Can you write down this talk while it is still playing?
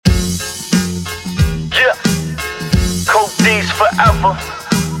Cypher,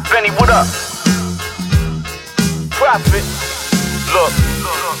 Benny, what up? Profit, look.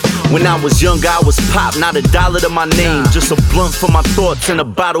 When I was younger, I was pop, not a dollar to my name. Just a blunt for my thoughts and a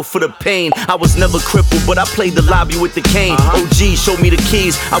bottle for the pain. I was never crippled, but I played the lobby with the cane. OG showed me the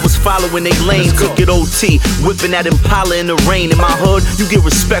keys, I was following they lane. Took it OT, whipping that Impala in the rain. In my hood, you get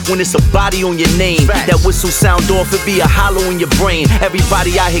respect when it's a body on your name. That whistle sound off, it be a hollow in your brain.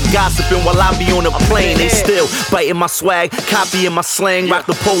 Everybody out here gossiping while I be on a plane. They still biting my swag, copying my slang. Rock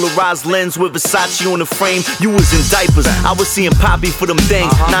the polarized lens with Versace on the frame. You was in diapers, I was seeing Poppy for them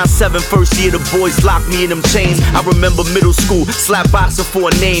things. 9-7 first year, the boys locked me in them chains. I remember middle school, slap boxing for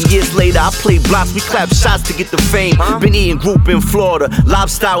a name. Years later, I played blocks, we clapped shots to get the fame. Been eating group in Florida,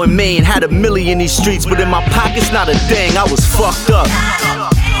 lobster in Maine. Had a million in these streets, but in my pockets, not a dang. I was fucked up.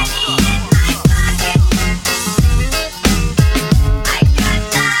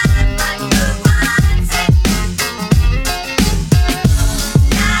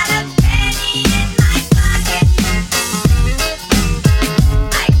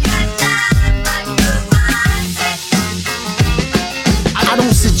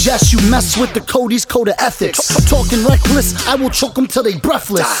 Suggest you mess with the Cody's code of ethics. Talking reckless, I will choke them till they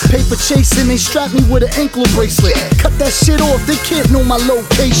breathless. Paper chasing, they strap me with an ankle bracelet. Cut that shit off, they can't know my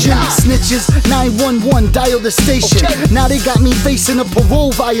location. Snitches, 911, dial the station. Now they got me facing a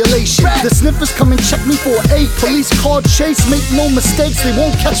parole violation. The sniffers come and check me for a police car chase. Make no mistakes, they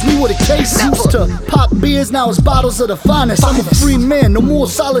won't catch me with a case. Used to pop beers, now it's bottles of the finest. I'm a free man, no more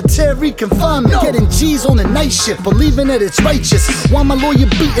solitary confinement. Getting G's on the night shift, believing that it's righteous. Why my lawyer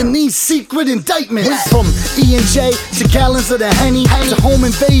beating these secret indictments? Went from E&J to gallons of the Henny to home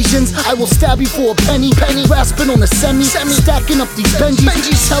invasions. I will stab you for a penny. Grasping on the semi, stacking up these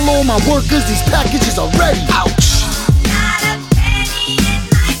Benjis. Tell all my workers these packages are ready. Ouch.